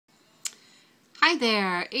Hi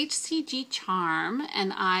there, HCGCharm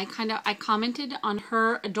and I commented on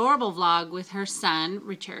her adorable vlog with her son,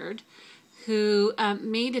 Richard, who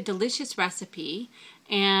made a delicious recipe,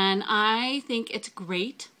 and I think it's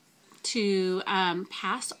great to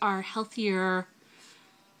pass our healthier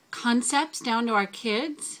concepts down to our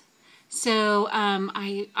kids. So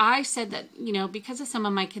I said that, you know, because of some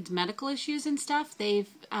of my kids' medical issues and stuff, they've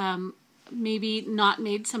maybe not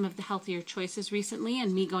made some of the healthier choices recently,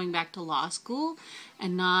 and me going back to law school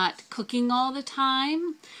and not cooking all the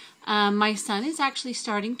time. My son is actually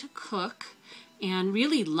starting to cook and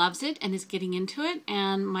really loves it and is getting into it,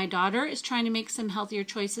 and my daughter is trying to make some healthier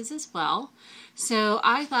choices as well. So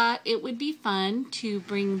I thought it would be fun to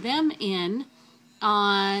bring them in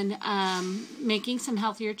on making some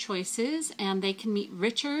healthier choices, and they can meet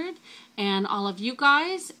Richard and all of you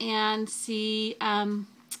guys and see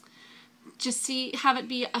have it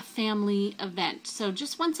be a family event. So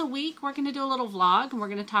just once a week we're going to do a little vlog, and we're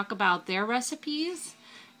going to talk about their recipes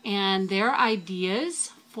and their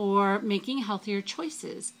ideas for making healthier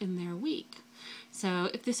choices in their week. So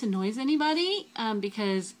if this annoys anybody,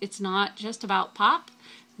 because it's not just about pop,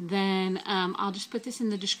 then I'll just put this in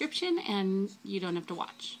the description and you don't have to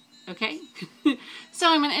watch. Okay? So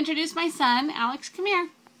I'm going to introduce my son. Alex, come here.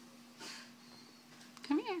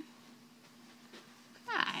 Come here.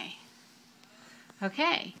 Hi.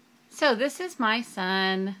 Okay. So this is my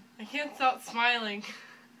son. I can't stop smiling.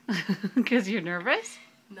 Because you're nervous?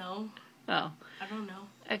 No. Oh. I don't know.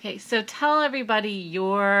 Okay, so tell everybody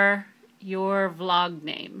your vlog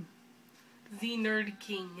name. The Nerd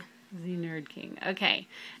King. The Nerd King. Okay.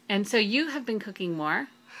 And so you have been cooking more,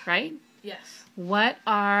 right? Yes. What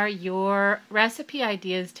are your recipe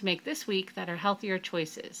ideas to make this week that are healthier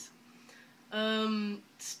choices?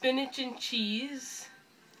 Spinach and cheese.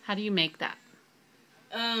 How do you make that?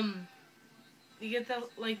 You get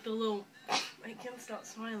the little, I can't stop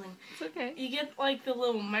smiling. It's okay. You get like the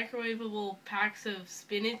little microwavable packs of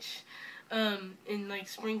spinach, and like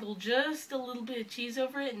sprinkle just a little bit of cheese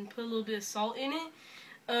over it and put a little bit of salt in it.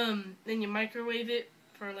 Then you microwave it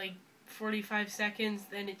for like 45 seconds,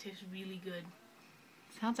 then it tastes really good.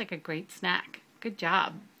 Sounds like a great snack. Good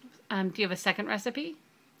job. Do you have a second recipe?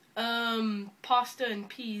 Pasta and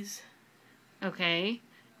peas. Okay.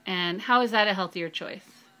 And how is that a healthier choice?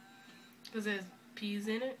 Because there's peas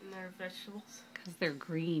in it and they're vegetables. Because they're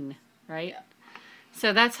green, right? Yeah.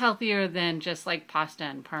 So that's healthier than just like pasta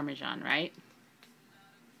and Parmesan, right?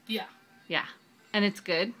 Yeah. Yeah. And it's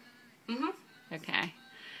good? Mm-hmm. Okay.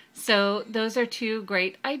 So those are two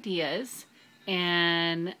great ideas.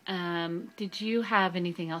 And did you have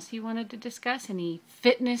anything else you wanted to discuss? Any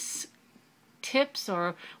fitness tips,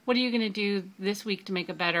 or what are you going to do this week to make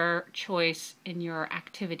a better choice in your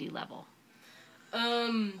activity level?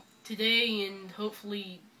 Today and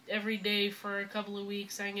hopefully every day for a couple of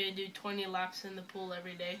weeks, I'm going to do 20 laps in the pool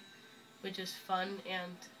every day, which is fun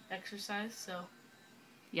and exercise, so.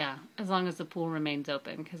 Yeah, as long as the pool remains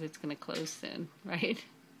open, because it's going to close soon, right?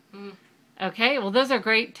 Mm. Okay, well those are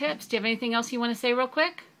great tips. Do you have anything else you want to say real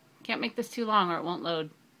quick? Can't make this too long or it won't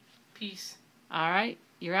load. Peace. All right,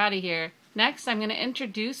 you're out of here. Next, I'm going to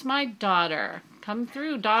introduce my daughter. Come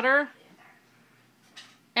through, daughter.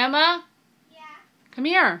 Emma? Yeah? Come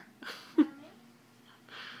here.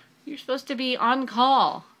 You're supposed to be on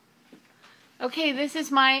call. Okay, this is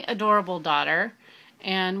my adorable daughter.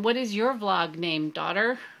 And what is your vlog name,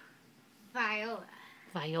 daughter? Viola.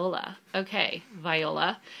 Viola. Okay,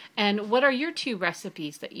 Viola. And what are your two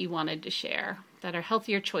recipes that you wanted to share that are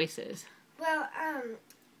healthier choices? Well,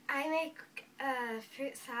 I make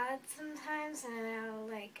fruit salad sometimes, and I'll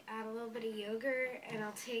like add a little bit of yogurt, and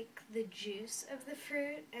I'll take the juice of the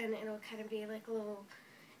fruit, and it'll kind of be like a little,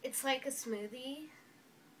 it's like a smoothie,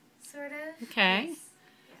 sort of. Okay. Yeah.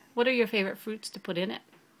 What are your favorite fruits to put in it?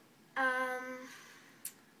 I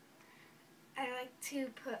like to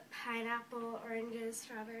put pineapple, oranges,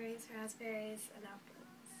 strawberries, raspberries, and apples.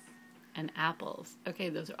 And apples. Okay,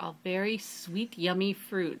 those are all very sweet, yummy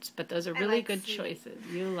fruits, but those are really like good sweet. choices.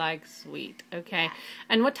 You like sweet. Okay. Yeah.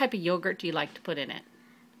 And what type of yogurt do you like to put in it?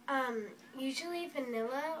 Usually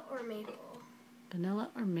vanilla or maple. Vanilla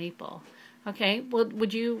or maple. Okay, well,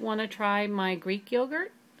 would you want to try my Greek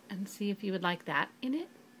yogurt and see if you would like that in it?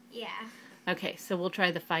 Yeah. Okay, so we'll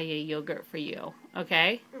try the Fage yogurt for you.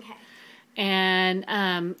 Okay? Okay. And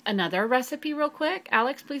another recipe real quick.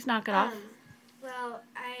 Alex, please knock it off. Well,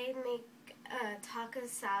 I make taco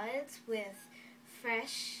salads with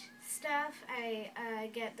fresh stuff. I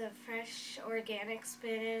get the fresh organic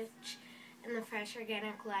spinach and the fresh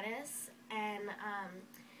organic lettuce, and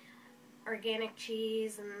organic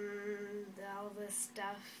cheese and all this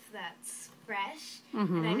stuff that's fresh,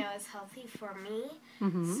 Mm-hmm. and I know is healthy for me.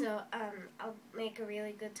 Mm-hmm. So I'll make a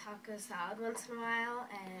really good taco salad once in a while.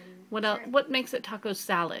 And What else? What makes it taco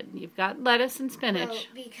salad? You've got lettuce and spinach. Well,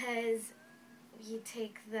 because you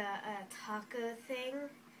take the taco thing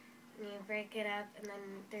and you break it up, and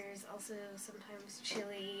then there's also sometimes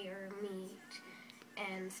chili or meat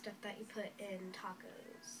and stuff that you put in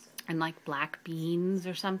tacos. And like black beans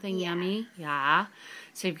or something Yeah. yummy. Yeah.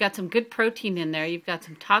 So you've got some good protein in there. You've got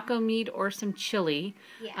some taco meat or some chili,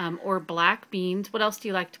 Yeah. or black beans. What else do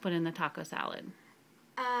you like to put in the taco salad?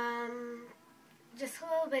 Just a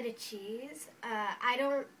little bit of cheese. I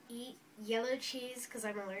don't eat yellow cheese because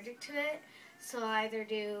I'm allergic to it, so I either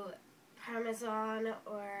do Parmesan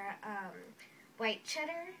or white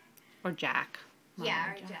cheddar. Or Jack.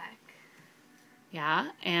 Yeah, or Jack.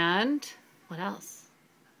 Yeah. And what else?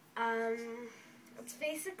 That's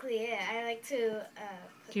basically it. I like to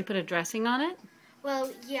Do you put a dressing on it?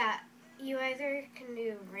 well, yeah, you either can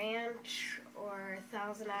do ranch or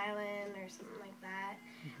Thousand Island or something like that.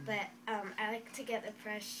 Mm-hmm. But I like to get the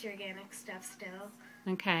fresh organic stuff still,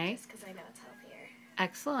 Okay. just because I know it's healthier.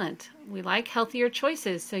 Excellent. We like healthier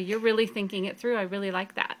choices, so you're really thinking it through. I really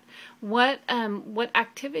like that. What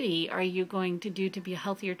activity are you going to do to be a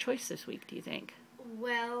healthier choice this week, do you think?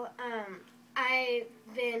 Well, I've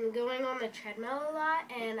been going on the treadmill a lot,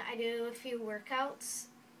 and I do a few workouts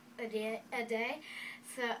a day.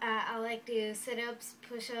 So I'll like do sit-ups,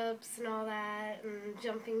 push-ups, and all that, and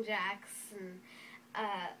jumping jacks, and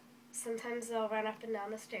sometimes I'll run up and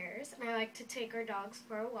down the stairs. And I like to take our dogs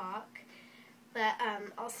for a walk. But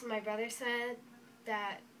also my brother said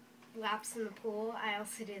that laps in the pool, I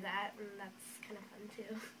also do that, and that's kind of fun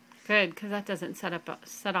too. Good, because that doesn't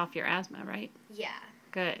set off your asthma, right? Yeah.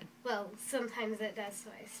 Good. Well, sometimes it does, so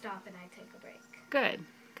I stop and I take a break. Good.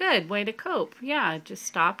 Good. Way to cope. Yeah, just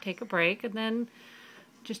stop, take a break, and then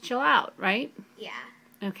just chill out, right? Yeah.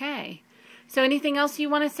 Okay. So anything else you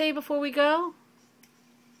want to say before we go?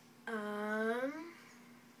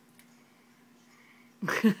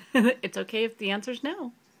 It's okay if the answer's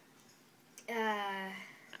no.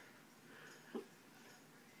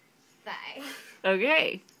 Bye.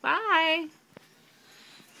 Okay. Bye.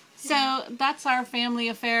 So that's our family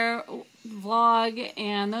affair vlog,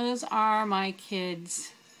 and those are my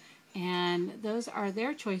kids. And those are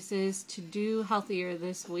their choices to do healthier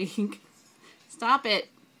this week. Stop it,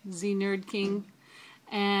 Z Nerd King.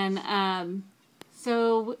 And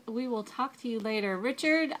so we will talk to you later.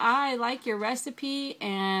 Richard, I like your recipe,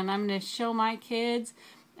 and I'm going to show my kids.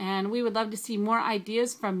 And we would love to see more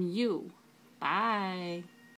ideas from you. Bye.